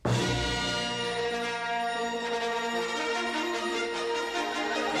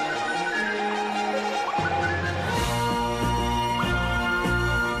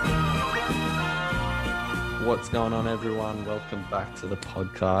What's going on, everyone? Welcome back to the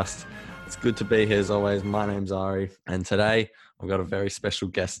podcast. It's good to be here as always. My name's Ari, and today I've got a very special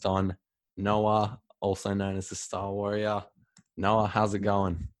guest on, Noah, also known as the Star Warrior. Noah, how's it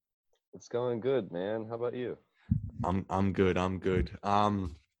going? It's going good, man. How about you? I'm good.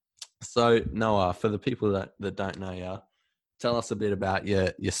 So Noah, for the people that don't know you, tell us a bit about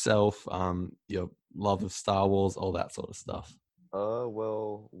yourself, your love of Star Wars, all that sort of stuff.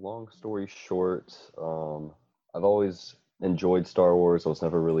 Well, long story short, I've always enjoyed Star Wars. I was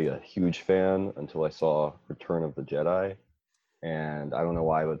never really a huge fan until I saw Return of the Jedi. And I don't know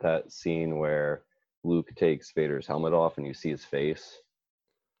why, but that scene where Luke takes Vader's helmet off and you see his face,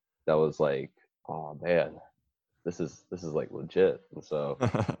 that was like, oh man, this is like legit. And so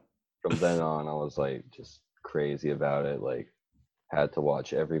from then on, I was like just crazy about it. Like, had to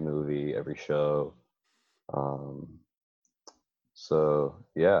watch every movie, every show. Um, So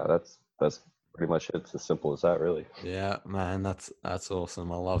yeah, that's pretty much it. It's as simple as that, really. Yeah, man, that's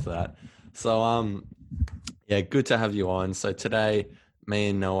awesome. I love that. So yeah, good to have you on. So today me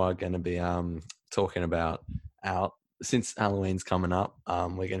and Noah are going to be talking about our since Halloween's coming up,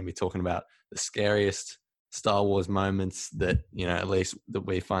 we're going to be talking about the scariest Star Wars moments that, at least that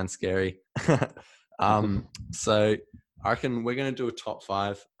we find scary. So I reckon we're going to do a top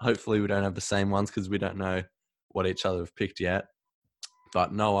 5. Hopefully we don't have the same ones because we don't know what each other have picked yet.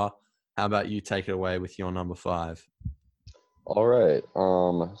 But Noah, how about you take it away with your number 5? All right.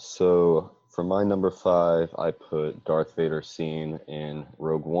 So for my number 5, I put Darth Vader scene in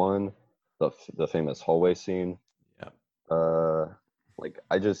Rogue One, the famous hallway scene. Yeah. Uh, like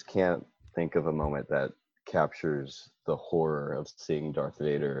I just can't think of a moment that captures the horror of seeing Darth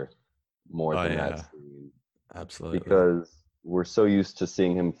Vader more Oh than that yeah, scene, absolutely. because we're so used to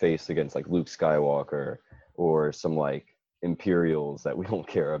seeing him face against like Luke Skywalker or some like Imperials that we don't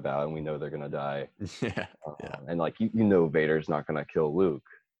care about and we know they're gonna die. Yeah, yeah, And like you know Vader's not gonna kill Luke,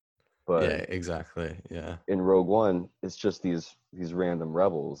 but yeah, exactly. Yeah. in Rogue One, it's just these random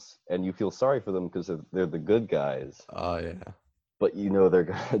rebels, and you feel sorry for them because they're the good guys, Oh yeah. but you know they're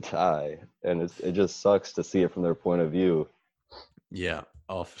gonna die, and it just sucks to see it from their point of view. Yeah.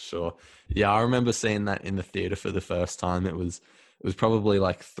 Oh, for sure. Yeah, I remember seeing that in the theater for the first time. It was probably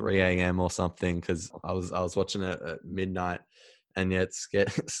like 3 a.m. or something because I was watching it at midnight, and yeah, it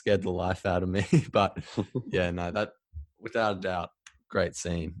scared scared the life out of me. But yeah, no, that without a doubt, great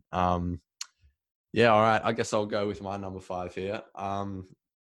scene. Yeah, all right. I guess I'll go with my number 5 here.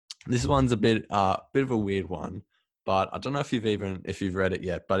 This one's a bit of a weird one, but I don't know if you've read it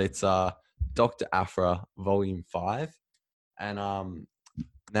yet. But it's Dr. Aphra Volume 5, and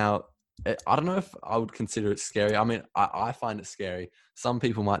now I don't know if I would consider it scary. I mean, I find it scary. Some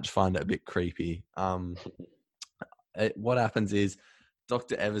people might just find it a bit creepy. What happens is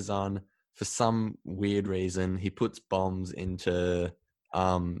Dr. Evazan, for some weird reason, he puts bombs into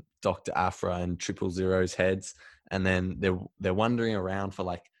Dr. Aphra and 000's heads, and then they're wandering around for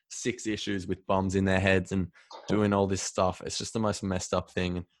like 6 issues with bombs in their heads and doing all this stuff. It's just the most messed up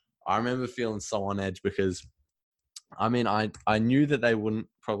thing. And I remember feeling so on edge because I mean I knew that they wouldn't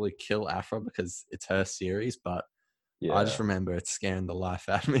probably kill Aphra because it's her series, but I just Yeah, remember it scaring the life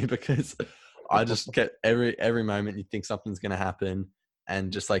out of me because I just kept every moment you think something's gonna happen,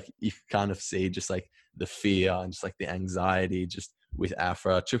 and just like you kind of see just like the fear and just like the anxiety just with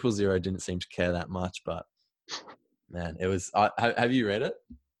Afra. 000 didn't seem to care that much, but man, it was. Have you read it?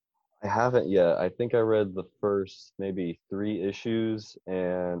 I haven't yet. I think I read the first maybe 3 issues,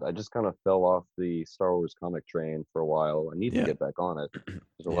 and I just kind of fell off the Star Wars comic train for a while. I need to Yeah, get back on it.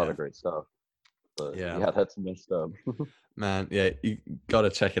 There's a lot yeah, of great stuff, but yeah. yeah, that's messed up. Man, yeah, you got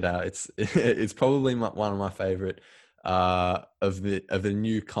to check it out. It's probably one of my favorite of the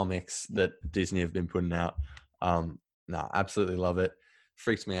new comics that Disney have been putting out. No, absolutely love it.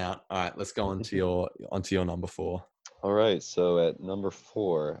 Freaks me out. All right, let's go onto your number 4. All right, so at number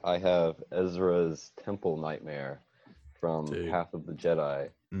 4, I have Ezra's Temple Nightmare from Dude, Path of the Jedi.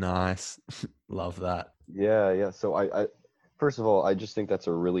 nice. Love that. Yeah, yeah. So I first of all, I just think that's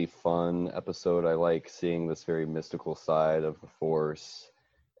a really fun episode. I like seeing this very mystical side of the Force,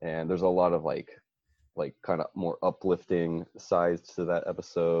 and there's a lot of like kind of more uplifting sides to that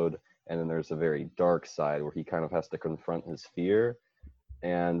episode, and then there's a very dark side where he kind of has to confront his fear,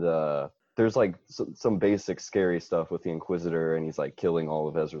 and there's like some basic scary stuff with the Inquisitor, and he's like killing all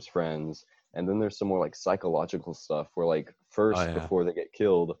of Ezra's friends, and then there's some more like psychological stuff where like Oh first yeah. before they get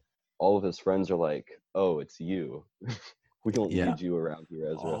killed, all of his friends are like, "Oh, it's you. We don't Yeah. need you around here,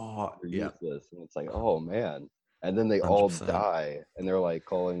 Ezra. Oh, You're yeah. useless." And it's like, "Oh man." And then they all 100%. die, and they're like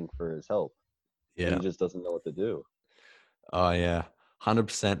calling for his help, and Yeah. he just doesn't know what to do. Oh yeah.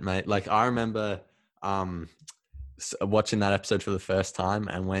 100%, mate. Like I remember um, watching that episode for the first time,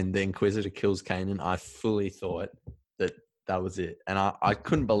 and when the Inquisitor kills Kanan, I fully thought that that was it, and I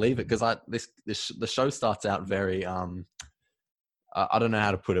couldn't believe it because the show starts out very I don't know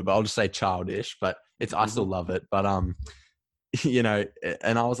how to put it, but I'll just say childish, but I still love it, but you know,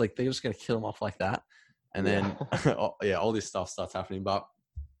 and I was like, they're just gonna kill him off like that, and then yeah, all this stuff starts happening, but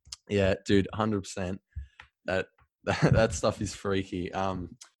yeah, dude, 100%. That stuff is freaky.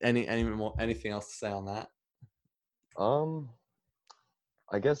 Anything else to say on that? Um,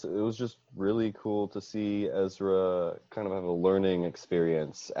 I guess it was just really cool to see Ezra kind of have a learning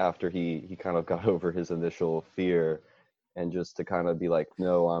experience after he kind of got over his initial fear, and just to kind of be like,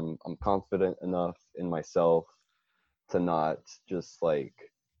 no, I'm confident enough in myself to not just like,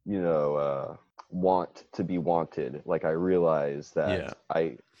 want to be wanted. Like, I realize Yeah, that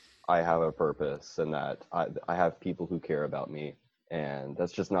I have a purpose, and that I have people who care about me, and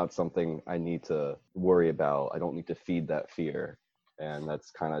that's just not something I need to worry about. I don't need to feed that fear, and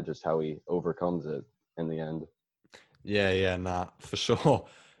that's kind of just how he overcomes it in the end. yeah, nah, for sure.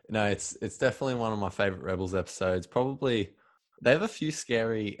 No, it's definitely one of my favorite Rebels episodes. Probably they have a few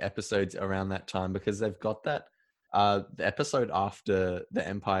scary episodes around that time because they've got that the episode after the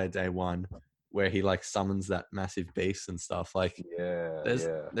Empire Day one where he like summons that massive beast and stuff. Like Yeah,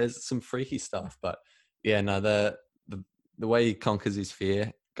 yeah. there's some freaky stuff, but yeah, no, the way he conquers his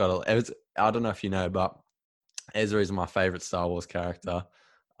fear I don't know if you know, but Ezra is my favorite Star Wars character.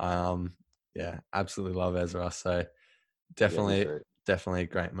 Um, yeah, absolutely love Ezra. So Yeah, he's definitely, great. definitely a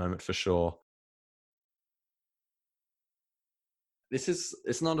great moment for sure.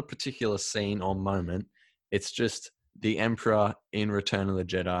 It's not a particular scene or moment. It's just the Emperor in Return of the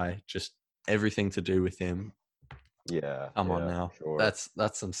Jedi, just everything to do with him. Yeah, Come on yeah, now. for That's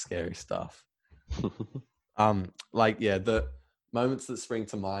some scary stuff. sure. Like yeah, the moments that spring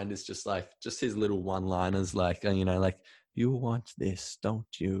to mind is just his little one-liners, like you know, like you want this, don't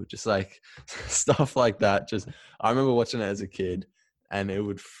you? Just like stuff like that. Just I remember watching it as a kid, and it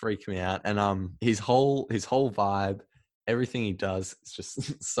would freak me out. And his whole vibe, everything he does, is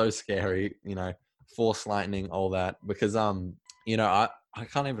just so scary. You know, Force lightning, all that. Because you know, I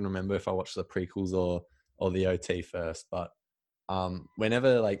can't even remember if I watched the prequels or the OT first, but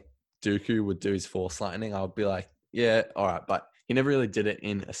whenever like Dooku would do his Force lightning, I would be like, yeah, all right. But he never really did it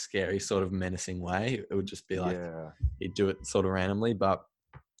in a scary sort of menacing way. It would just be like Yeah, he'd do it sort of randomly. But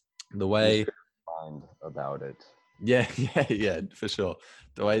the he was way, very refined about it. yeah, yeah, for sure.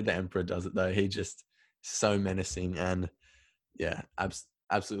 The way the Emperor does it though, he just so menacing and yeah,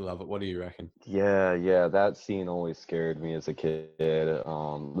 absolutely love it. What do you reckon? Yeah, yeah, that scene always scared me as a kid.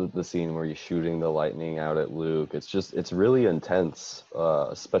 The scene where he's shooting the lightning out at Luke, it's really intense,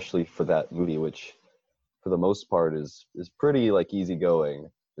 especially for that movie, which for the most part is pretty like easygoing.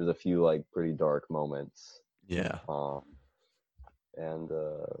 There's a few like pretty dark moments, Yeah, um, and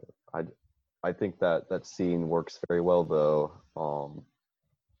I I think that that scene works very well though.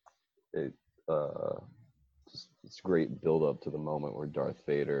 It uh, just it's great build up to the moment where Darth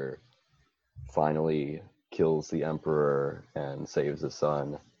Vader finally kills the Emperor and saves his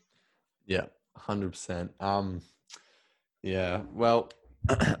son. yeah, 100%. Yeah. Well,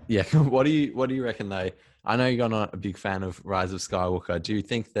 yeah. What do you reckon though? I know you're not a big fan of Rise of Skywalker. Do you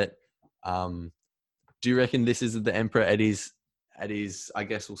think that um do you reckon this is the Emperor at his I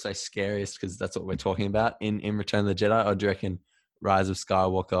guess we'll say scariest because that's what we're talking about in Return of the Jedi, or do you reckon Rise of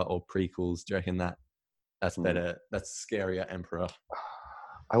Skywalker or prequels? Do you reckon that's Hmm. better? That's scarier Emperor.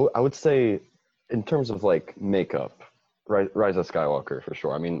 I would say, in terms of like makeup, Rise of Skywalker for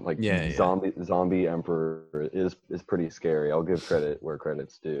sure. I mean, like Yeah, yeah, zombie Emperor is pretty scary. I'll give credit where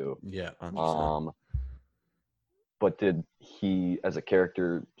credit's due. yeah, 100%. Um, but did he, as a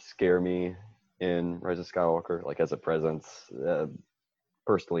character, scare me in Rise of Skywalker? Like as a presence,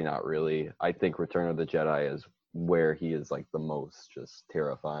 personally, not really. I think Return of the Jedi is where he is like the most just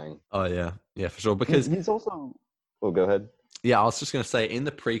terrifying. Oh yeah, yeah, for sure. Because He's also. Oh, go ahead. yeah, I was just gonna say in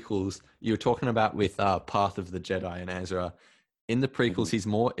the prequels you were talking about with Path of the Jedi and Ezra. In the Mhm. prequels,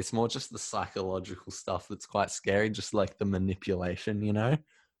 it's more just the psychological stuff that's quite scary, just like the manipulation, you know.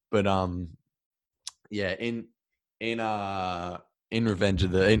 But yeah, in Revenge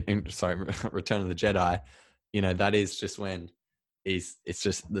of the sorry, Return of the Jedi, you know, that is just when it's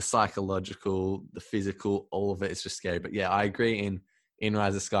just the psychological, the physical, all of it is just scary. But yeah, I agree in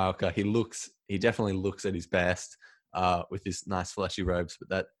Rise of Skywalker, he definitely looks at his best with his nice fleshy robes,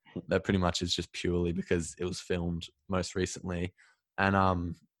 but that pretty much is just purely because it was filmed most recently.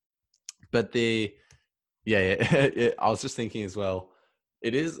 And but yeah, I was just thinking as well.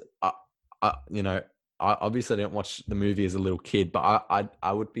 It is, you know, I obviously didn't watch the movie as a little kid, but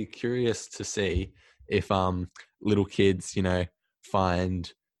I would be curious to see if little kids, you know,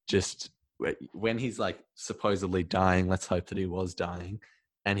 find just when he's like supposedly dying, let's hope that he was dying,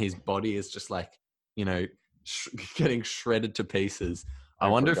 and his body is just like, you know, getting shredded to pieces. I I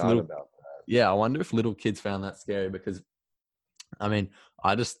wonder if forgot little, about yeah, I wonder if little kids found that scary because, I mean,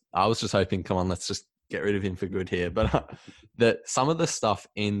 I was just hoping, come on, let's just get rid of him for good here. But that some of the stuff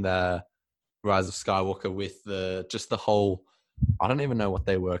in the Rise of Skywalker with just the whole, I don't even know what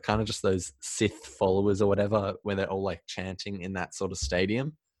they were, kind of just those Sith followers or whatever, where they're all like chanting in that sort of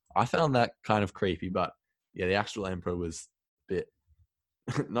stadium. I found that kind of creepy, but yeah, the actual Emperor was a bit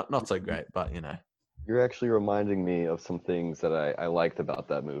not so that. great, but you know. You're actually reminding me of some things that I liked about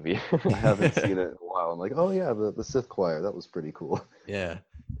that movie. I haven't seen it in a while. I'm like, oh yeah, the Sith Choir, that was pretty cool. Yeah,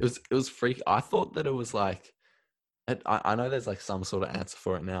 it was freaky. I thought that it was like, I know there's like some sort of answer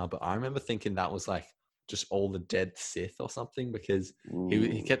for it now, but I remember thinking that was like just all the dead Sith or something because he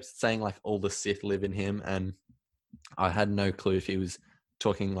Ooh, kept saying like all the Sith live in him, and I had no clue if he was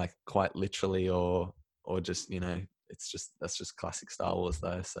talking like quite literally or just, you know, it's just that's just classic Star Wars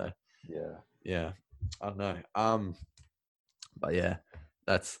though. So yeah. yeah, I don't know. But yeah,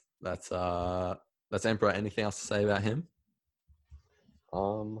 that's that's Emperor. Anything else to say about him?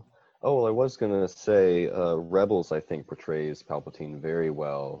 Um. Oh well, I was gonna say, Rebels I think portrays Palpatine very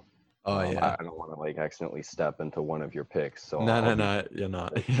well. Oh yeah. I don't want to like accidentally step into one of your picks, so No, I'll no, be no, you're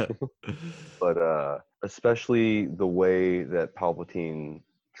not. quick. Yeah. But especially the way that Palpatine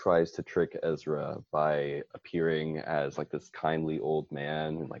tries to trick Ezra by appearing as like this kindly old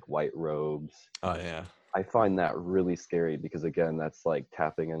man in like white robes. Oh yeah. I find that really scary because again, that's like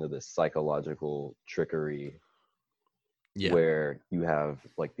tapping into this psychological trickery Yeah. where you have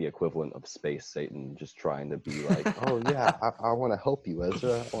like the equivalent of space Satan just trying to be like, oh yeah, I want to help you,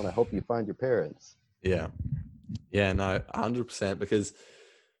 Ezra. I want to help you find your parents. Yeah. Yeah, no, 100% because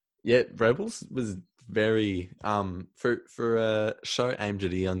yeah, Rebels was very for a show aimed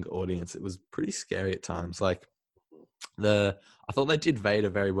at a young audience, it was pretty scary at times. Like I thought they did Vader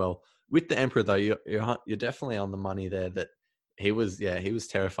very well. With the Emperor though, you're definitely on the money there that he was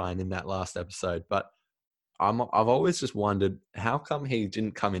terrifying in that last episode, but I've always just wondered how come he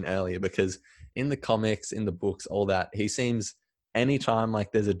didn't come in earlier because in the comics, in the books, all that, he seems anytime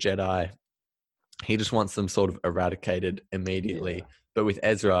like there's a Jedi, he just wants them sort of eradicated immediately. Yeah, But with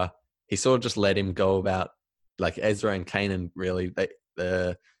Ezra, he sort of just let him go about like Ezra and Kanan really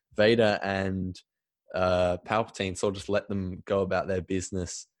the Vader and Palpatine sort of just let them go about their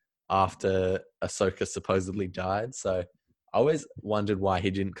business after Ahsoka supposedly died. So I always wondered why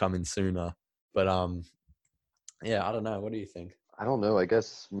he didn't come in sooner. But yeah, I don't know. What do you think? I don't know. I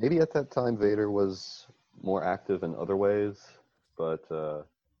guess maybe at that time Vader was more active in other ways, but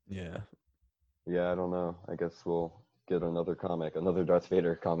Yeah. yeah, I don't know. I guess we'll get another Darth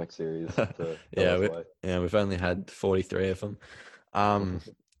Vader comic series to tell yeah, us why. we've only had 43 of them. Um,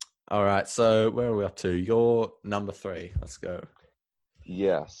 all right, so where are we up to? Your number 3. Let's go.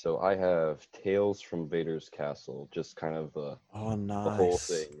 Yeah, so I have Tales from Vader's Castle, just kind of Oh, the whole nice.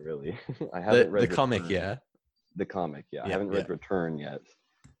 thing, really. I The haven't the read comic, Return, yeah, the comic, yeah. I yeah, haven't yeah, read Return yet,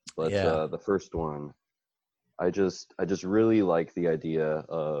 but yeah, the first one, I just really like the idea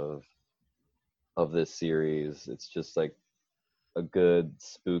of this series. It's just like a good,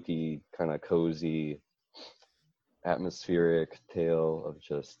 spooky, kind of cozy, atmospheric tale of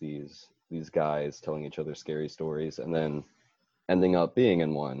just these guys telling each other scary stories, and then ending up being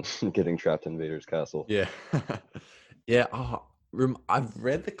in one, getting trapped in Vader's castle. yeah, yeah. Oh, I've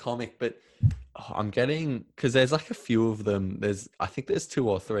read the comic, but I'm getting because there's like a few of them. I think there's 2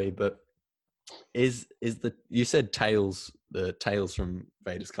 or 3, but is the you said the Tales from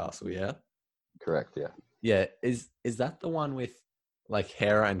Vader's Castle, yeah? Correct, yeah. Yeah, is that the one with like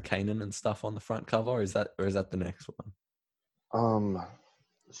Hera and Kanan and stuff on the front cover? Or is that the next one? Um,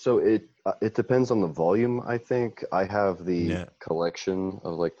 so it depends on the volume, I think. I have the Yeah, collection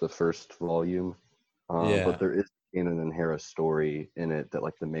of like the first volume, but yeah. there is Kanan and Hera story in it that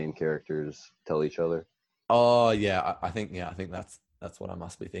like the main characters tell each other. Oh yeah, I think that's what I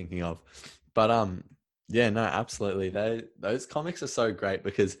must be thinking of. But yeah, no, absolutely. Those comics are so great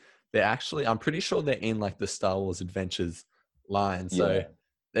because they're actually I'm pretty sure they're in like the Star Wars Adventures line. So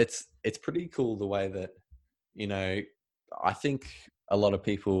Yeah, it's pretty cool the way that, you know, I think a lot of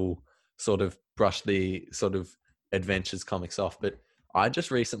people sort of brush the sort of adventures comics off, but I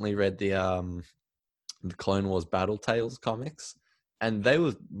just recently read the Clone Wars Battle Tales comics, and they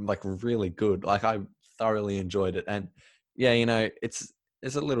were like really good. Like I thoroughly enjoyed it, and yeah, you know, it's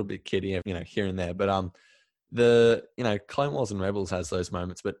a little bit kiddie, you know, here and there, but the you know Clone Wars and Rebels has those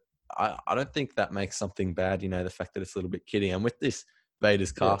moments, but I don't think that makes something bad. You know, the fact that it's a little bit kiddie, and with this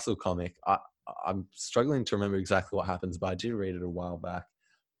Vader's yeah. Castle comic, I'm struggling to remember exactly what happens, but I did read it a while back.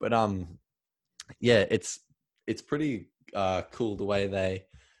 But yeah, it's pretty cool the way they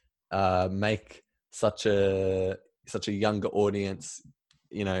make such a younger audience,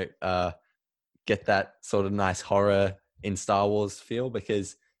 you know, get that sort of nice horror in Star Wars feel,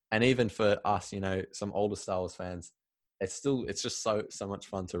 because, and even for us, you know, some older Star Wars fans, it's just so much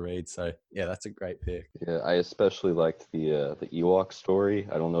fun to read. So yeah, that's a great pick. Yeah, I especially liked the Ewok story.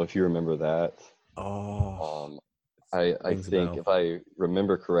 I don't know if you remember that. Oh, Um, I rings a think bell. if I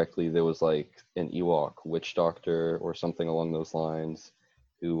remember correctly, there was like an Ewok witch doctor or something along those lines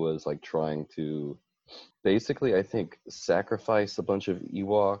who was like trying to basically, I think, sacrifice a bunch of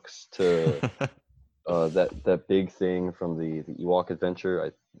Ewoks to that big thing from the Ewok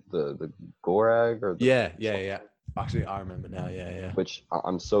adventure, the Gorag or the Yeah. Actually, I remember now. Yeah, which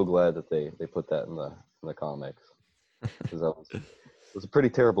I'm so glad that they put that in the comics, because it was a pretty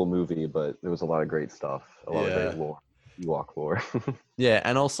terrible movie, but there was a lot of great stuff, a lot of great yeah, lore, Ewok lore. yeah.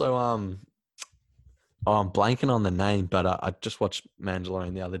 And also, oh, I'm blanking on the name, but I just watched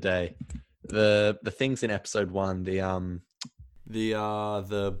Mandalorian the other day. The things in episode one, the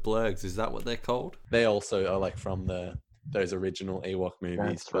blurgs, is that what they're called? They also are like from those original Ewok movies.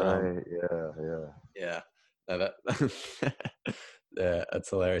 That's But right. Yeah. yeah, no, that yeah, that's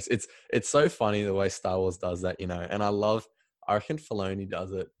hilarious. It's so funny the way Star Wars does that, you know. And I reckon Filoni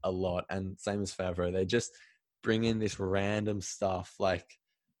does it a lot, and same as Favreau. They just bring in this random stuff, like,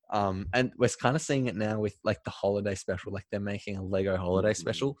 and we're kind of seeing it now with like the holiday special. Like they're making a Lego holiday Hmm.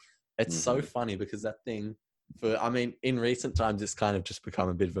 special. It's so Hmm. funny because that thing, I mean, in recent times, it's kind of just become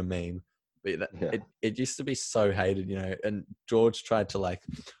a bit of a meme. But Yeah. it used to be so hated, you know. And George tried to like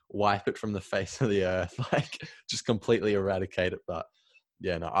wipe it from the face of the earth, like just completely eradicate it. But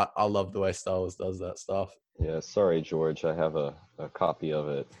yeah, no, I love the way Star Wars does that stuff. Yeah. Sorry, George. I have a copy of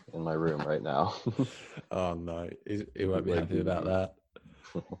it in my room right now. Oh no, he won't be Bootleg happy about DVD. that.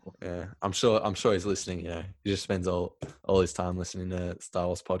 Yeah, I'm sure he's listening. You know, he just spends all his time listening to Star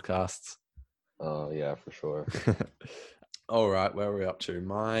Wars podcasts. Oh yeah, for sure. All right, where are we up to?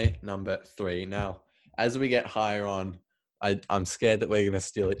 My number 3. Now, as we get higher on, I'm scared that we're going to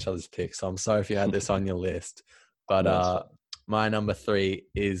steal each other's picks. So I'm sorry if you had this on your list. But No, it's fine. my number 3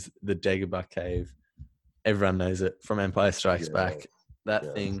 is the Dagobah Cave. Everyone knows it from Empire Strikes Yes. Back. That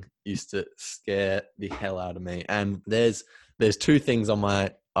Yes. thing used to scare the hell out of me. And there's two things on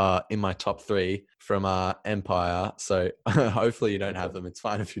my in my top 3 from Empire. So hopefully you don't have Okay. them. It's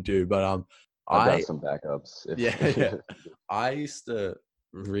fine if you do. But I've got I some backups. yeah, yeah. I used to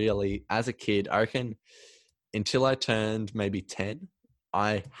really, as a kid, I reckon until I turned maybe 10,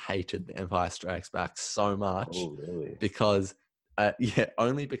 I hated The Empire Strikes Back so much Oh, really? because, yeah,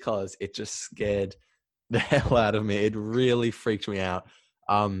 only because it just scared the hell out of me. It really freaked me out.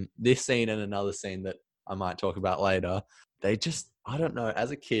 This scene and another scene that I might talk about later, they just, I don't know,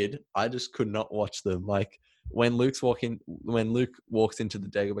 as a kid, I just could not watch them. Like when when Luke walks into the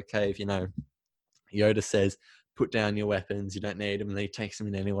Dagobah cave, you know, Yoda says, "Put down your weapons. You don't need them." And he takes them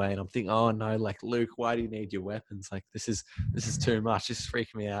in anyway. And I'm thinking, "Oh no, like Luke, why do you need your weapons? Like this is too much. This is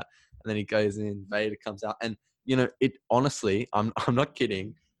freaking me out." And then he goes in. Vader comes out, and you know, it honestly, I'm not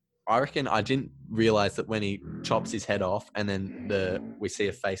kidding. I reckon I didn't realize that when he chops his head off, and then we see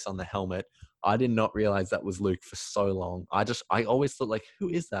a face on the helmet. I did not realize that was Luke for so long. I always thought like, who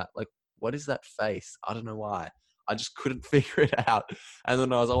is that? Like, what is that face? I don't know why. I just couldn't figure it out. And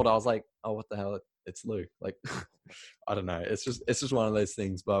then when I was older, I was like, oh, what the hell? It's Luke. Like, I don't know. It's just one of those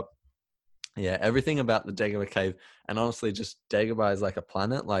things. But yeah, everything about the Dagobah cave, and honestly, just Dagobah is like a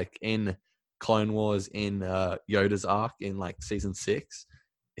planet. Like in Clone Wars, in Yoda's arc, in like season 6,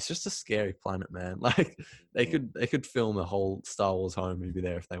 it's just a scary planet, man. Like Mhm. they could film a whole Star Wars horror movie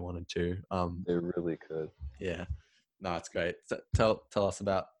there if they wanted to. They really could. Yeah, no, it's great. So tell us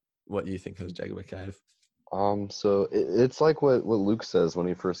about what you think of the Dagobah cave. So it's like what Luke says when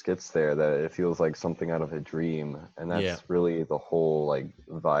he first gets there, that it feels like something out of a dream, and Yeah. that's really the whole like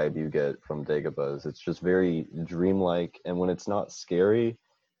vibe you get from Dagobahs. It's just very dreamlike, and when it's not scary,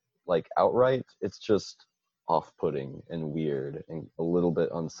 like outright, it's just off-putting and weird and a little bit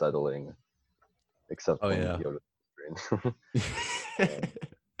unsettling, except Oh when yeah. Yoda.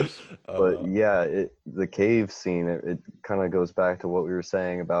 Um, but uh, yeah, the cave scene, it kind of goes back to what we were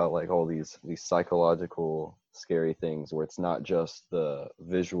saying about like all these psychological scary things, where it's not just the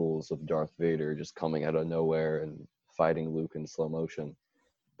visuals of Darth Vader just coming out of nowhere and fighting Luke in slow motion,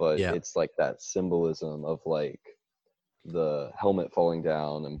 but yeah. it's like that symbolism of like the helmet falling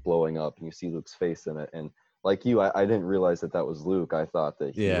down and blowing up, and you see Luke's face in it. And like you, I didn't realize that that was Luke. I thought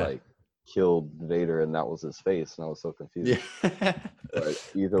that he Yeah. like killed Vader and that was his face, and I was so Yeah. confused.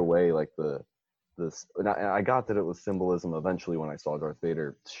 But either way, like this, and I got that it was symbolism eventually when I saw Darth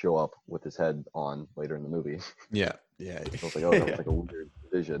Vader show up with his head on later in the movie. Yeah, yeah, I was like, oh, that was like a weird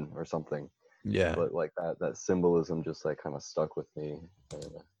vision or something. yeah. But like that symbolism just like kind of stuck with me.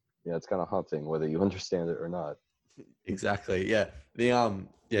 Yeah, it's kind of haunting whether you understand it or not. Exactly. Yeah. Yeah,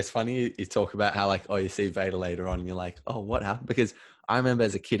 it's funny you talk about how like, oh, you see Vader later on and you're like, oh, what happened? Because I remember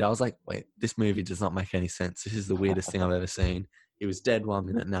as a kid, I was like, wait, this movie does not make any sense. This is the weirdest thing I've ever seen. He was dead 1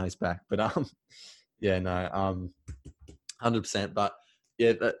 minute, now he's back. But yeah, no, 100%. But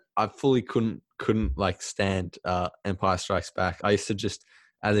yeah, I fully couldn't like stand Empire Strikes Back. I used to just,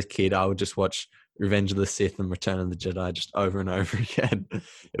 as a kid, I would just watch Revenge of the Sith and Return of the Jedi just over and over again.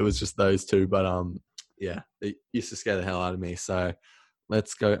 It was just those two. But yeah, it used to scare the hell out of me. So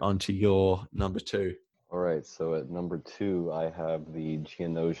let's go on to your number 2. All right, so at number 2, I have the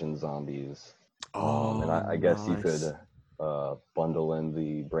Geonosian zombies. And Oh, I guess you nice. could bundle in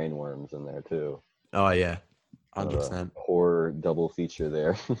the brainworms in there too. Oh yeah, Kind of a 100%. horror double feature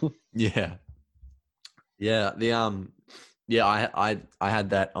there. Yeah, yeah. Yeah, I had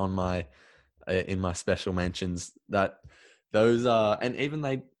that on my in my special mentions. That those are, and even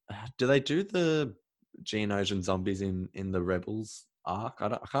they do the Geonosian zombies in the Rebels arc.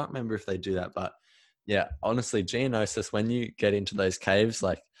 I can't remember if they do that, but yeah, honestly, Geonosis, when you get into those caves,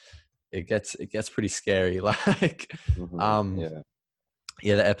 like it gets pretty scary. Like, Yeah.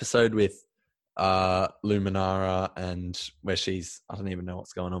 yeah, the episode with Luminara and where she's, I don't even know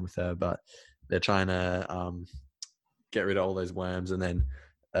what's going on with her, but they're trying to get rid of all those worms, and then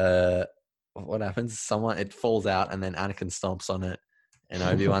what happens? It falls out, and then Anakin stomps on it, and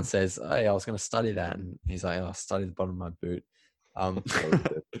Obi-Wan says, "Hey, I was going to study that," and he's like, "Oh, I studied the bottom of my boot."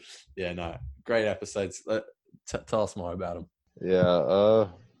 Yeah, no, great episodes. Tell us more about them. Yeah,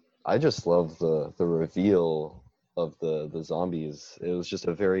 I just love the reveal of the zombies. It was just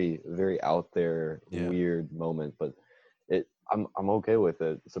a very very out there Yeah. weird moment, but I'm okay with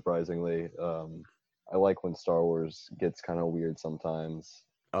it, surprisingly. I like when Star Wars gets kind of weird sometimes.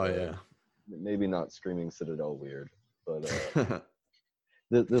 Oh yeah. Maybe not Screaming Citadel weird, but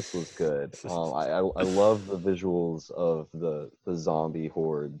this was good. I love the visuals of the zombie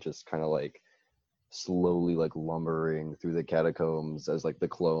horde just kind of like slowly like lumbering through the catacombs as like the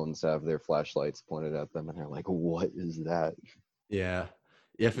clones have their flashlights pointed at them and they're like, what is that? Yeah,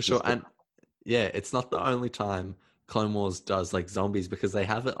 yeah, for sure. And yeah, it's not the only time Clone Wars does like zombies, because they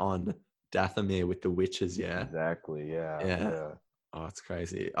have it on Dathomir with the witches. Yeah, Exactly, yeah, yeah. yeah. Oh, it's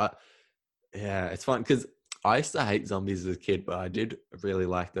crazy. Yeah, it's fun because I used to hate zombies as a kid, but I did really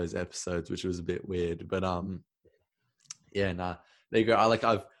like those episodes, which was a bit weird. But yeah, nah, there you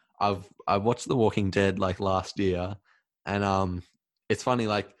go. I watched The Walking Dead like last year, and it's funny.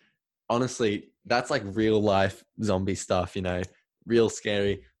 Like honestly, that's like real life zombie stuff, real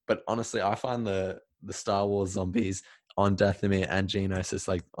scary. But honestly, I find the Star Wars zombies on Dathomir and Geonosis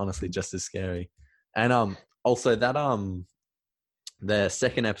like honestly just as scary. And also that the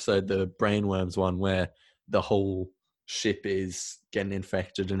second episode, the brainworms one, where the whole ship is getting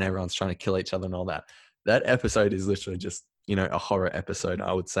infected and everyone's trying to kill each other and all that. That episode is literally just a horror episode,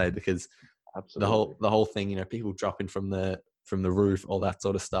 I would say, because Absolutely. the whole thing, people dropping from the roof, all that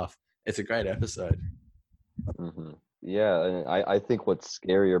sort of stuff. It's a great episode. hmm Yeah, and I think what's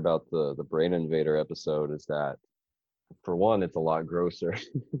scarier about the Brain Invader episode is that, for one, it's a lot grosser.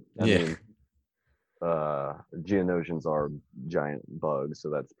 I Yeah. mean, Geonosians are giant bugs, so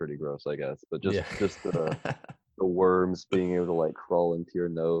that's pretty gross, I guess. But just Yeah. just the worms being able to like crawl into your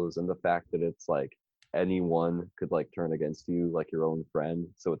nose, and the fact that it's like anyone could like turn against you, like your own friend.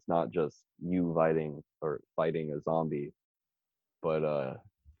 So it's not just you fighting a zombie, but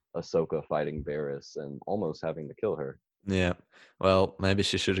Ahsoka fighting Barriss and almost having to kill her. Yeah. Well, maybe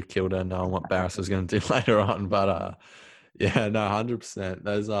she should have killed her knowing what Barriss was going to do later on. But yeah, no, 100%.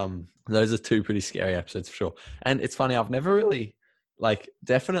 Those are two pretty scary episodes for sure. And it's funny, I've never really, like,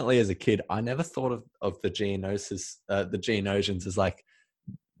 definitely as a kid, I never thought of the Geonosians as like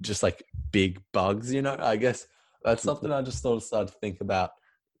just like big bugs. I guess that's something I just sort of started to think about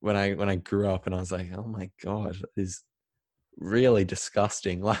when I grew up, and I was like, oh my god, that is really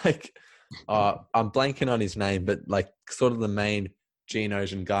disgusting. Like, I'm blanking on his name, but like sort of the main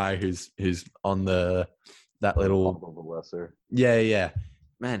Geonosian guy who's on that little The Lesser. yeah.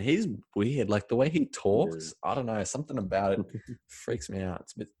 Man, he's weird. Like the way he talks, Weird. I don't know, something about it freaks me out.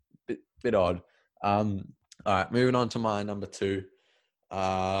 It's a bit odd. All right, moving on to my number 2,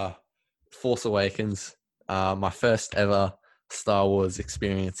 Force Awakens. My first ever Star Wars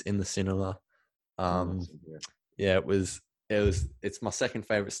experience in the cinema. Yeah, it's my second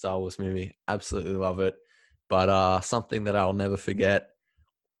favorite Star Wars movie. Absolutely love it. But something that I'll never forget.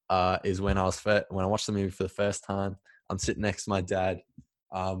 is when when I watched the movie for the first time. I'm sitting next to my dad.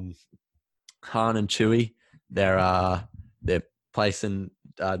 Han and Chewie, they're placing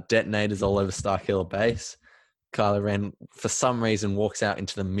detonators all over Starkiller Base. Kylo Ren, for some reason, walks out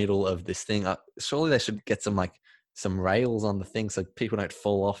into the middle of this thing. Surely they should get some rails on the thing so people don't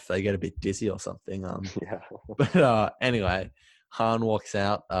fall off. They get a bit dizzy or something. Yeah. But anyway, Han walks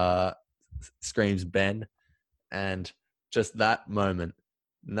out, screams Ben, and just that moment,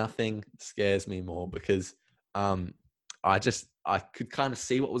 nothing scares me more because I could kind of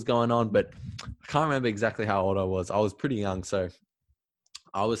see what was going on, but I can't remember exactly how old I was. I was pretty young, so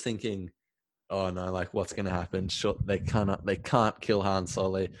I was thinking, oh no, like what's gonna happen? Sure, they can't kill Han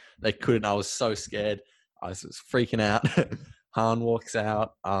Solo. They couldn't. I was so scared. I was freaking out. Han walks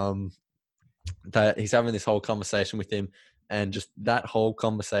out. That he's having this whole conversation with him, and just that whole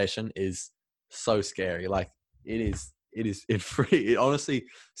conversation is so scary. Like it honestly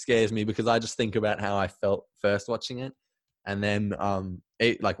scares me because I just think about how I felt first watching it, and then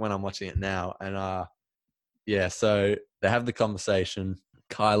like when I'm watching it now, and yeah, so they have the conversation.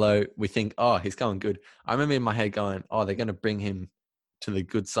 Kylo, we think, oh, he's going good. I remember in my head going, oh, they're going to bring him to the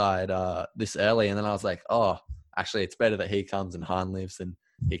good side this early. And then I was like, oh, actually, it's better that he comes and Han lives and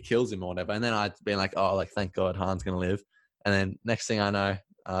he kills him or whatever. And then I'd been like, oh, like, thank God Han's going to live. And then next thing I know,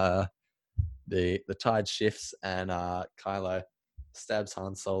 the tide shifts and Kylo stabs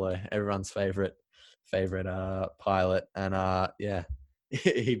Han Solo, everyone's favorite pilot. And yeah,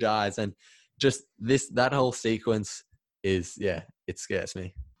 he dies. And just that whole sequence is, yeah, it scares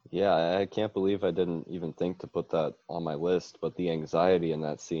me. Yeah, I can't believe I didn't even think to put that on my list, but the anxiety in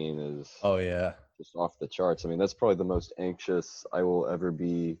that scene is Oh yeah, just off the charts. I mean, that's probably the most anxious I will ever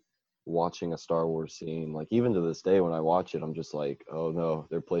be watching a Star Wars scene. Like even to this day when I watch it, I'm just like, oh no,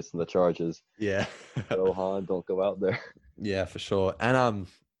 they're placing the charges. yeah. Go Han, don't go out there. Yeah, for sure. And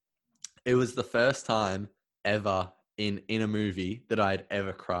it was the first time ever in a movie that I'd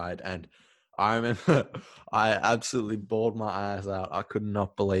ever cried, and I remember I absolutely bawled my eyes out. I could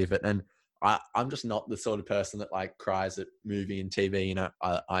not believe it. And I'm just not the sort of person that like cries at movie and TV. You know,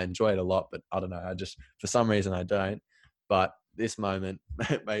 I enjoy it a lot, but I don't know. I just, for some reason, I don't. But this moment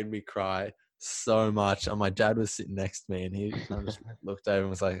made me cry so much. And my dad was sitting next to me, and he kind of just looked over and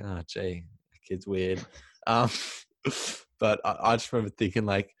was like, "Oh, gee, the kid's weird." Um, but I just remember thinking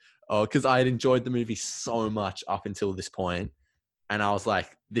like, oh, because I had enjoyed the movie so much up until this point, and I was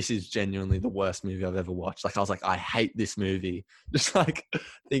like, this is genuinely the worst movie I've ever watched. Like, I was like, I hate this movie. Just like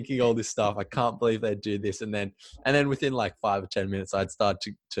thinking all this stuff. I can't believe they do this. And then within like 5 or 10 minutes, I'd start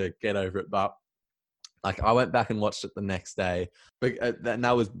to get over it. But like, I went back and watched it the next day. And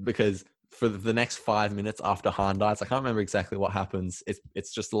that was because for the next 5 minutes after Han dies, I can't remember exactly what happens.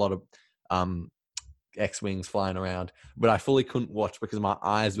 It's just a lot of X-Wings flying around, but I fully couldn't watch because my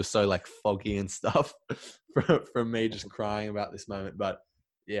eyes were so like foggy and stuff from me just crying about this moment. But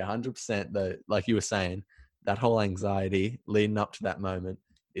yeah, 100%. Like you were saying, that whole anxiety leading up to that moment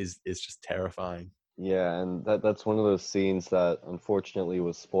is just terrifying. Yeah, and that's one of those scenes that unfortunately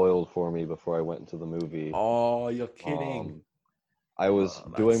was spoiled for me before I went into the movie. Oh, you're kidding. Um, I was Oh,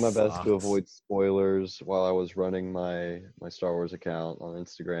 that doing my best to sucks. avoid spoilers while I was running my Star Wars account on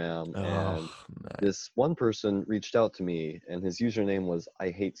Instagram, Oh, and mate. this one person reached out to me, and his username was "I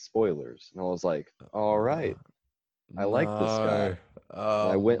hate spoilers," and I was like, "All right, I like this guy." No. And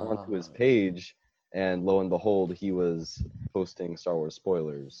I Oh, went onto his no. page, and lo and behold, he was posting Star Wars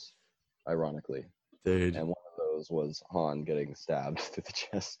spoilers, ironically. Dude. And one of those was Han getting stabbed through the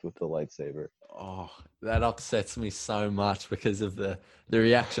chest with the lightsaber. Oh, that upsets me so much because of the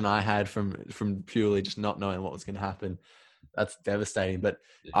reaction I had from purely just not knowing what was going to happen. That's devastating. But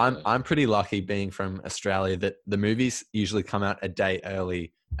Yeah. I'm pretty lucky being from Australia that the movies usually come out a day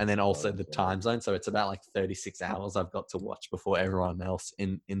early, and then Oh, also the that's right. time zone. So it's about like 36 hours I've got to watch before everyone else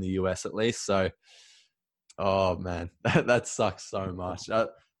in the US at least. So oh man, that sucks so much.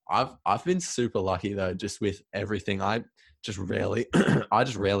 I've been super lucky though, just with everything. I just rarely I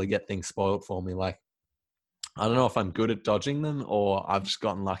just rarely get things spoiled for me. Like I don't know if I'm good at dodging them or I've just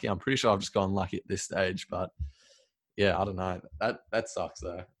gotten lucky. I'm pretty sure I've just gotten lucky at this stage, but yeah, I don't know. That sucks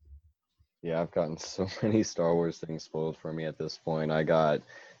though. Yeah, I've gotten so many Star Wars things spoiled for me at this point. I got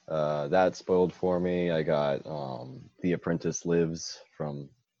that spoiled for me. I got The Apprentice Lives from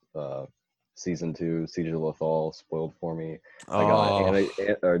uh, season 2, Siege of Lothal, spoiled for me. I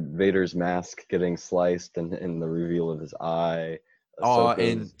got Oh, Vader's mask getting sliced and the reveal of his eye. oh,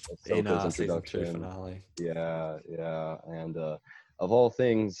 in Ahsoka's season 2 introduction. finale. Yeah, yeah, and of all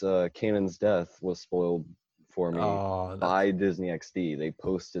things, Kanan's death was spoiled for me Oh, by Disney XD. They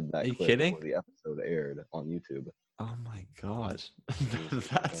posted are that you clip kidding? before the episode aired on YouTube. Oh my god, It was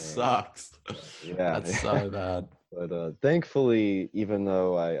that insane. sucks. Yeah. That's so bad. But thankfully, even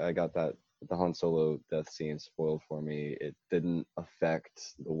though I got the Han Solo death scene spoiled for me, it didn't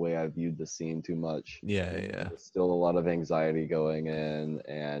affect the way I viewed the scene too much. Yeah, yeah, There's still a lot of anxiety going in,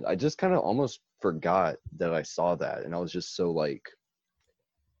 and I just kind of almost forgot that I saw that, and I was just so like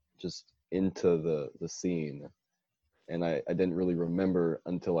just into the scene, and I didn't really remember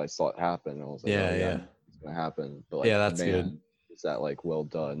until I saw it happen. I was like, oh yeah, yeah, I yeah, know it's gonna happen, but yeah. like That's good. man, is that like well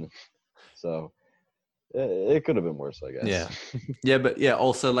done? So it could have been worse, I guess. Yeah, yeah, but yeah.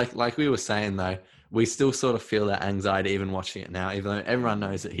 Also, like we were saying though, we still sort of feel that anxiety even watching it now, even though everyone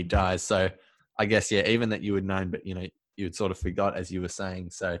knows that he dies. So I guess yeah, even that you would known, but you would sort of forgot as you were saying.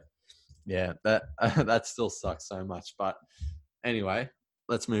 So yeah, that that still sucks so much. But anyway,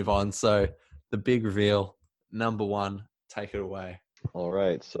 let's move on. So the big reveal, number one, take it away. All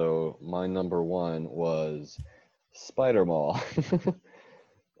right, so my number one was Spider Mall,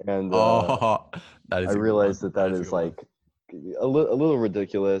 and Oh, that I is a good one. realized that That that is a is good one. like a little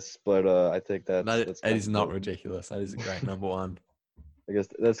ridiculous, but I think That that's it kind is of not ridiculous. That is a great number one. I guess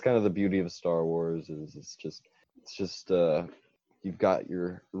that's kind of the beauty of Star Wars is it's just you've got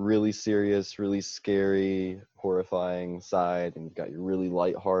your really serious, really scary, horrifying side, and you've got your really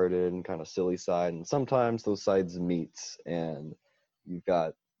lighthearted and kind of silly side, and sometimes those sides meet, and you've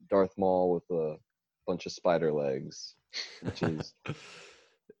got Darth Maul with a bunch of spider legs, which is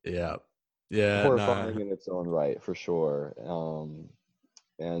Yeah, yeah, no, horrifying in its own right, for sure.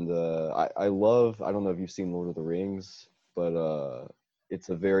 And I love, I don't know if you've seen Lord of the Rings, but it's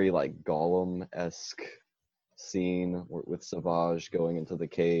a very like Gollum-esque scene with Savage going into the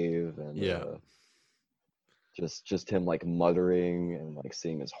cave and yeah. just him like muttering and like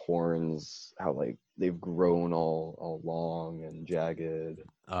seeing his horns, how like they've grown all long and jagged,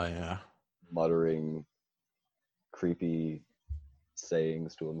 Oh yeah. muttering creepy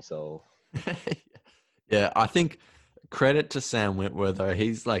sayings to himself. Yeah, I think credit to Sam Witwer though.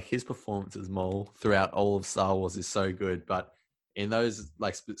 He's like his performance as Maul throughout all of Star Wars is so good, but in those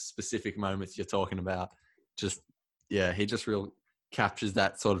like specific moments you're talking about, just yeah, he just real captures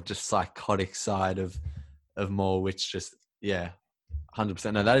that sort of just psychotic side of Maul, which just yeah,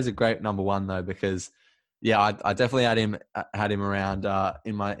 100%. No, that is a great number one though because yeah, I definitely had him around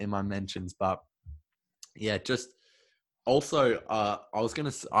in my mentions, but yeah, just also, I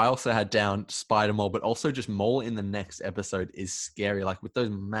also had down Spider Mole, but also just Mole in the next episode is scary. Like with those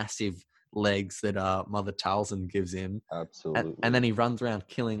massive legs that Mother Talzin gives him, and Absolutely. then he runs around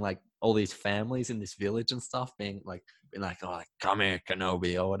killing like all these families in this village and stuff, being like, oh, like, come here,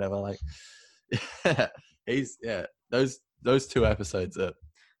 Kenobi or whatever. Like, he's yeah. Those two episodes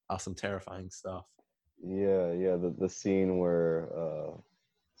are some terrifying stuff. Yeah, the scene where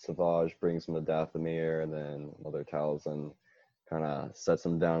Savage brings him to Dathomir, and then Mother Talzin kind of sets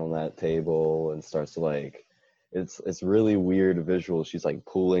him down on that table and starts to like, it's really weird visual. She's like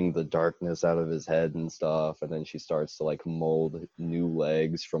pulling the darkness out of his head and stuff, and then she starts to like mold new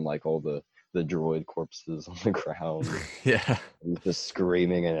legs from like all the droid corpses on the ground. Yeah. He's just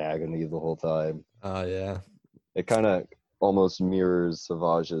screaming in agony the whole time. Oh yeah. It kind of almost mirrors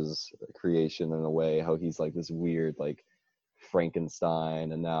Savage's creation in a way, how he's like this weird like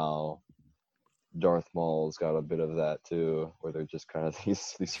Frankenstein, and now Darth Maul's got a bit of that too, where they're just kind of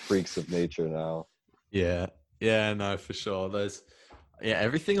these freaks of nature now. Yeah. Yeah. No, for sure. Yeah,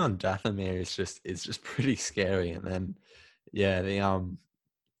 everything on Dathomir is just pretty scary. And then yeah,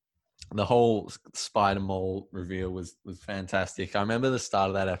 the whole Spider Mole reveal was fantastic. I remember the start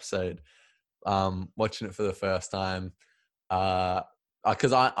of that episode, watching it for the first time,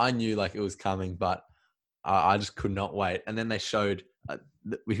 because I knew like it was coming, but I just could not wait. And then they showed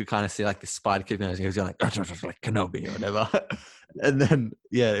we could kind of see like the spider kid nose. He was going like Kenobi or whatever. And then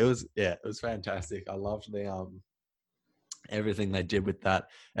it was fantastic. I loved the everything they did with that,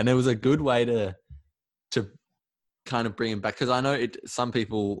 and it was a good way to kind of bring him back because I know some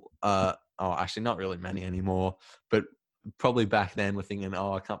people actually not really many anymore, but probably back then were thinking,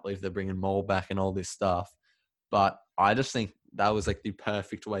 oh, I can't believe they're bringing Maul back and all this stuff. But I just think that was like the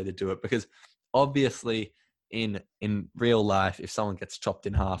perfect way to do it because obviously in real life, if someone gets chopped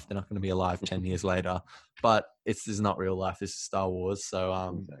in half, they're not going to be alive 10 years later. But this is not real life. This is Star Wars. So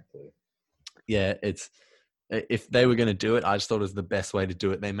Exactly. yeah, if they were going to do it, I just thought it was the best way to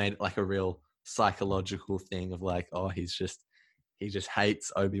do it. They made it like a real psychological thing of like, oh, he just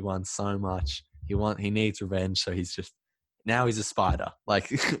hates Obi-Wan so much. He needs revenge, so he's a spider.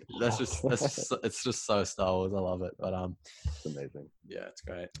 Like it's just so Star Wars. I love it. But It's amazing. yeah, it's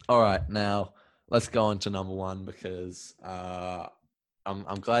great. All right, now let's go on to number one because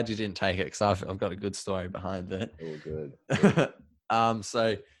I'm glad you didn't take it because I've got a good story behind it. Oh, good. Good.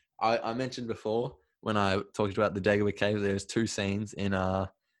 So I mentioned before when I talked about the Dagobah Cave, there's two scenes in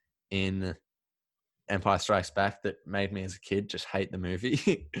Empire Strikes Back that made me as a kid just hate the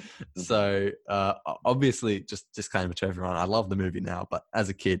movie. So obviously, just disclaimer to everyone, I love the movie now, but as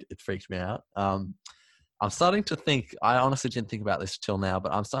a kid, it freaked me out. I'm starting to think, I honestly didn't think about this till now,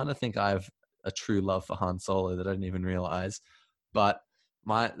 but I'm starting to think I have a true love for Han Solo that I didn't even realize. But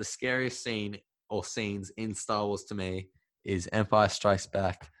the scariest scene or scenes in Star Wars to me is Empire Strikes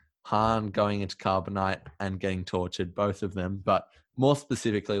Back, Han going into Carbonite and getting tortured, both of them. But more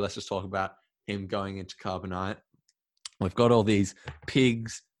specifically, let's just talk about him going into Carbonite. We've got all these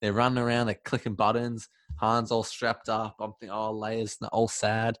pigs. They're running around. They're clicking buttons. Han's all strapped up. I'm thinking, oh, Leia's all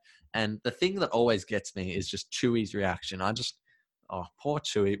sad. And the thing that always gets me is just Chewie's reaction. Poor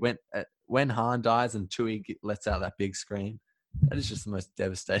Chewie. When Han dies and Chewie lets out that big scream, that is just the most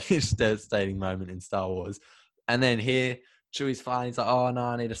devastating moment in Star Wars. And then here, Chewie's fine. He's like, oh no,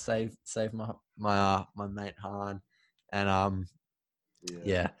 I need to save my mate Han. And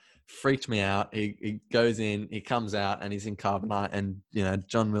yeah, freaked me out. He goes in, he comes out, and he's in Carbonite, and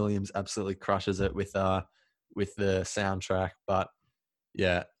John Williams absolutely crushes it with the soundtrack. But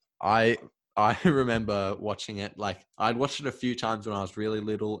yeah, I remember watching it. Like I'd watched it a few times when I was really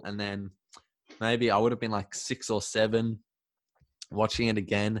little, and then maybe I would have been like 6 or 7, watching it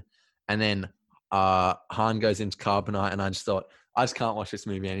again, and then Han goes into Carbonite, and I just thought, I just can't watch this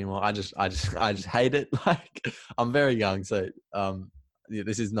movie anymore. I just hate it. Like I'm very young, so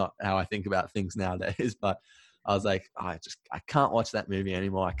this is not how I think about things nowadays. But I was like, I can't watch that movie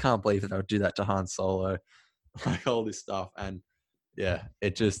anymore. I can't believe that I would do that to Han Solo, like all this stuff, and yeah,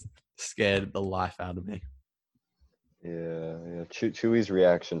 it just scared the life out of me. Yeah. Chewie's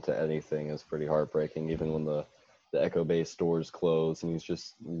reaction to anything is pretty heartbreaking, even when the Echo Base doors close and he's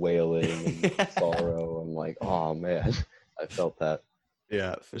just wailing in sorrow. I'm like, oh man, I felt that.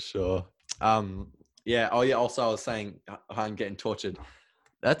 Yeah, for sure. Yeah. Oh, yeah. Also, I was saying Han getting tortured.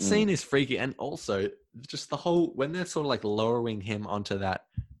 That scene is freaky, and also just the whole when they're sort of like lowering him onto that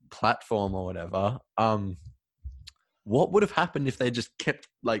platform or whatever. What would have happened if they just kept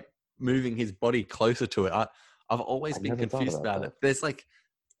like moving his body closer to it? I've always been confused about it. There's like,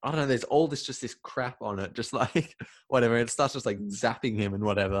 I don't know, there's all this crap on it, just like whatever. It starts just like zapping him and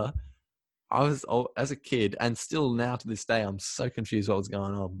whatever. I was as a kid, and still now to this day, I'm so confused what was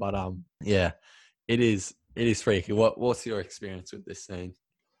going on. But yeah, it is freaky. What's your experience with this scene?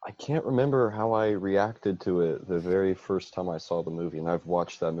 I can't remember how I reacted to it the very first time I saw the movie, and I've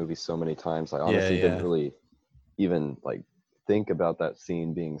watched that movie so many times. I honestly didn't really even like think about that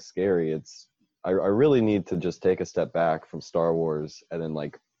scene being scary. I really need to just take a step back from Star Wars and then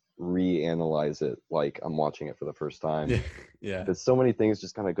like reanalyze it like I'm watching it for the first time. Yeah. Because so many things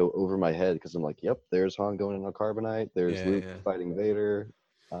just kind of go over my head because I'm like, yep, there's Han going in on Carbonite. There's Luke fighting Vader.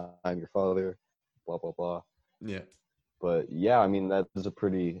 I'm your father. Blah blah blah. Yeah. But yeah, I mean that is a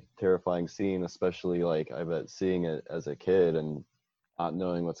pretty terrifying scene, especially like I bet seeing it as a kid and not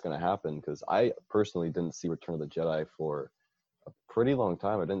knowing what's going to happen. Because I personally didn't see Return of the Jedi for a pretty long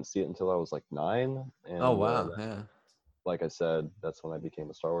time. I didn't see it until I was like 9. And oh wow, yeah. Like I said, that's when I became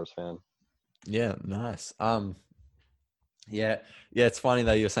a Star Wars fan. Yeah, nice. Yeah, it's funny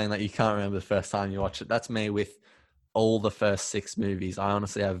though you're saying that you can't remember the first time you watched it. That's me with all the first 6 movies. I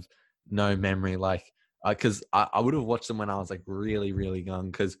honestly have no memory, like, because I would have watched them when I was like really, really young.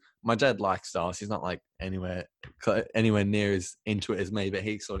 Because my dad likes Star Wars. He's not like anywhere near as into it as me, but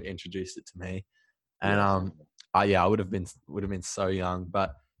he sort of introduced it to me. And I would have been so young.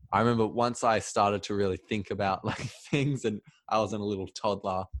 But I remember once I started to really think about like things, and I was in a little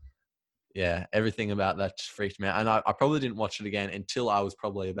toddler. Yeah, everything about that just freaked me out. And I probably didn't watch it again until I was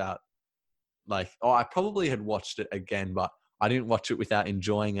probably about I probably had watched it again, but I didn't watch it without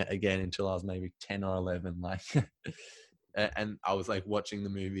enjoying it again until I was maybe 10 or 11. Like, and I was like watching the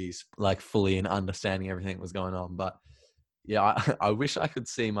movies like fully and understanding everything that was going on. But yeah, I wish I could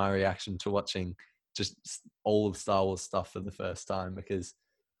see my reaction to watching just all of Star Wars stuff for the first time, because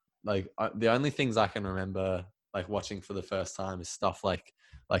like the only things I can remember like watching for the first time is stuff like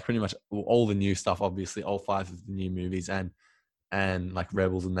pretty much all the new stuff, obviously all 5 of the new movies and like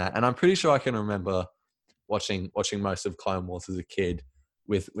Rebels and that. And I'm pretty sure I can remember watching most of Clone Wars as a kid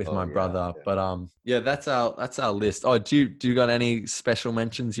with my brother. Yeah. But yeah, that's our list. Oh, do you got any special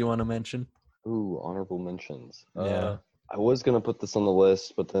mentions you want to mention? Ooh, honorable mentions. Yeah. I was gonna put this on the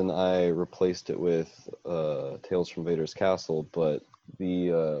list, but then I replaced it with Tales from Vader's Castle. But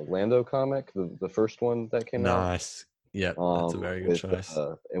the Lando comic, the first one that came out, nice. Yeah, that's a very good With choice.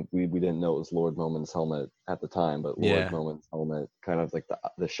 and we didn't know it was Lord Moment's helmet at the time, but Lord Yeah, Moment's helmet, kind of like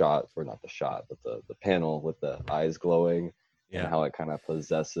the shot, or not the shot, but the panel with the eyes glowing and yeah, how it kind of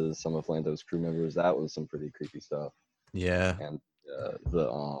possesses some of Lando's crew members. That was some pretty creepy stuff. yeah, And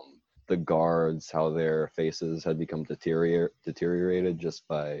the guards, how their faces had become deteriorated just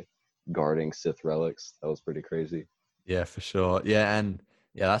by guarding Sith relics. That was pretty crazy. yeah, for sure. Yeah, and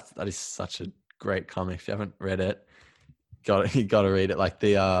yeah, that is such a great comic. If you haven't read it, you got to read it. Like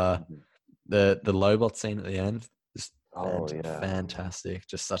Mhm. the Lobot scene at the end, just Oh yeah. fantastic,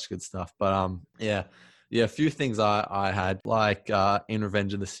 just such good stuff. But yeah, yeah, a few things I had like in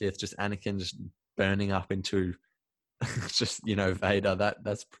Revenge of the Sith, just Anakin just burning up into just Vader.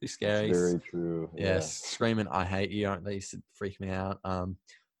 That's pretty It's scary. very true. Yeah, Yeah. screaming "I hate you!" That used to freak me out.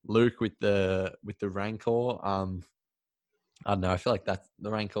 Luke with the Rancor. I don't know. I feel like that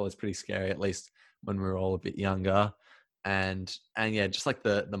the Rancor is pretty scary, at least when we were all a bit younger. And yeah, just like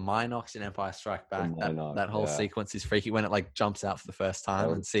the Minox in Empire Strike The Back, Minox, that whole yeah. sequence is freaky when it like jumps out for the first time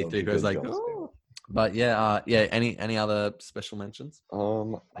and That was a C-3PO is good like, jump scare. oh. But yeah, yeah. Any other special mentions?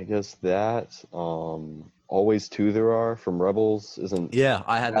 I guess that always two there are from Rebels isn't Yeah,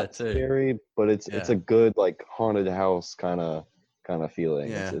 I had that that too. scary, but it's Yeah, a good like haunted house kind of feeling.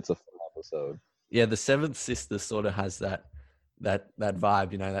 yeah, It's a fun episode. yeah. The Seventh Sister sort of has that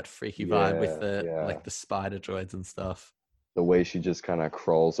vibe, that freaky vibe with Yeah, the yeah. like the spider droids and stuff. The way she just kind of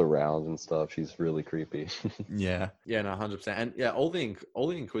crawls around and stuff, she's really creepy. Yeah, yeah, no, 100%. And yeah, all the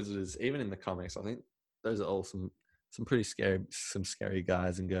Inquisitors, even in the comics, I think those are all some pretty scary, some scary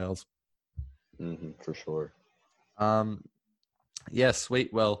guys and girls. For sure. Um, yeah,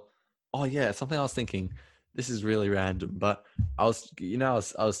 sweet. Well, oh yeah, something I was thinking. This is really random, but I was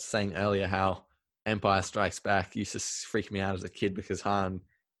saying earlier how Empire Strikes Back used to freak me out as a kid because Han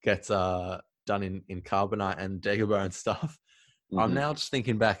gets done in carbonite and Dagobah and stuff. I'm hmm now just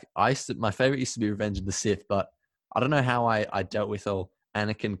thinking back. My favorite used to be Revenge of the Sith, but I don't know how I dealt with all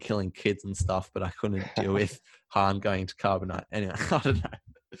Anakin killing kids and stuff, but I couldn't deal with Han going to carbonite. Anyway, I don't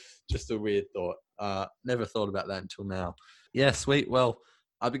know. Just a weird thought. Never thought about that until now. Yeah, sweet. Well,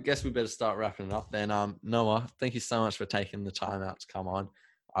 I guess we better start wrapping it up then. Noah, thank you so much for taking the time out to come on.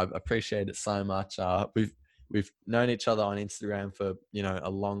 I appreciate it so much. We've known each other on Instagram for a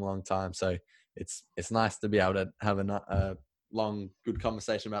long, long time, so it's nice to be able to have a long, good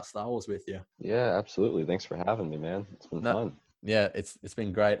conversation about Star Wars with you. Yeah, absolutely. Thanks for having me, man. It's been No, fun. yeah, it's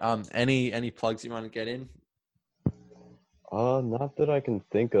been great. Any plugs you want to get in? Not that I can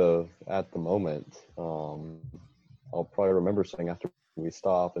think of at the moment. I'll probably remember something after we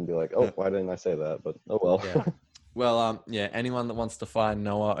stop and be like, oh, why didn't I say that? But oh well. Yeah. Well, yeah, anyone that wants to find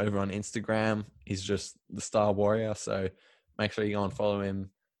Noah over on Instagram, he's just the Star Warrior. So make sure you go and follow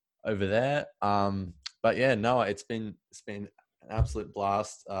him over there. But yeah, Noah, it's been an absolute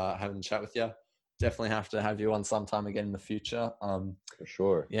blast having a chat with you. Definitely have to have you on sometime again in the future. For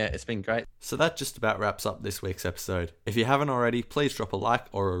sure. Yeah, it's been great. So that just about wraps up this week's episode. If you haven't already, please drop a like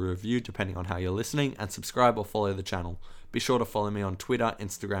or a review depending on how you're listening, and subscribe or follow the channel. Be sure to follow me on Twitter,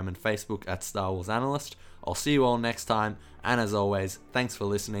 Instagram, and Facebook at Star Wars Analyst. I'll see you all next time, and as always, thanks for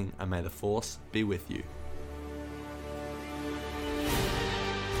listening, and may the Force be with you.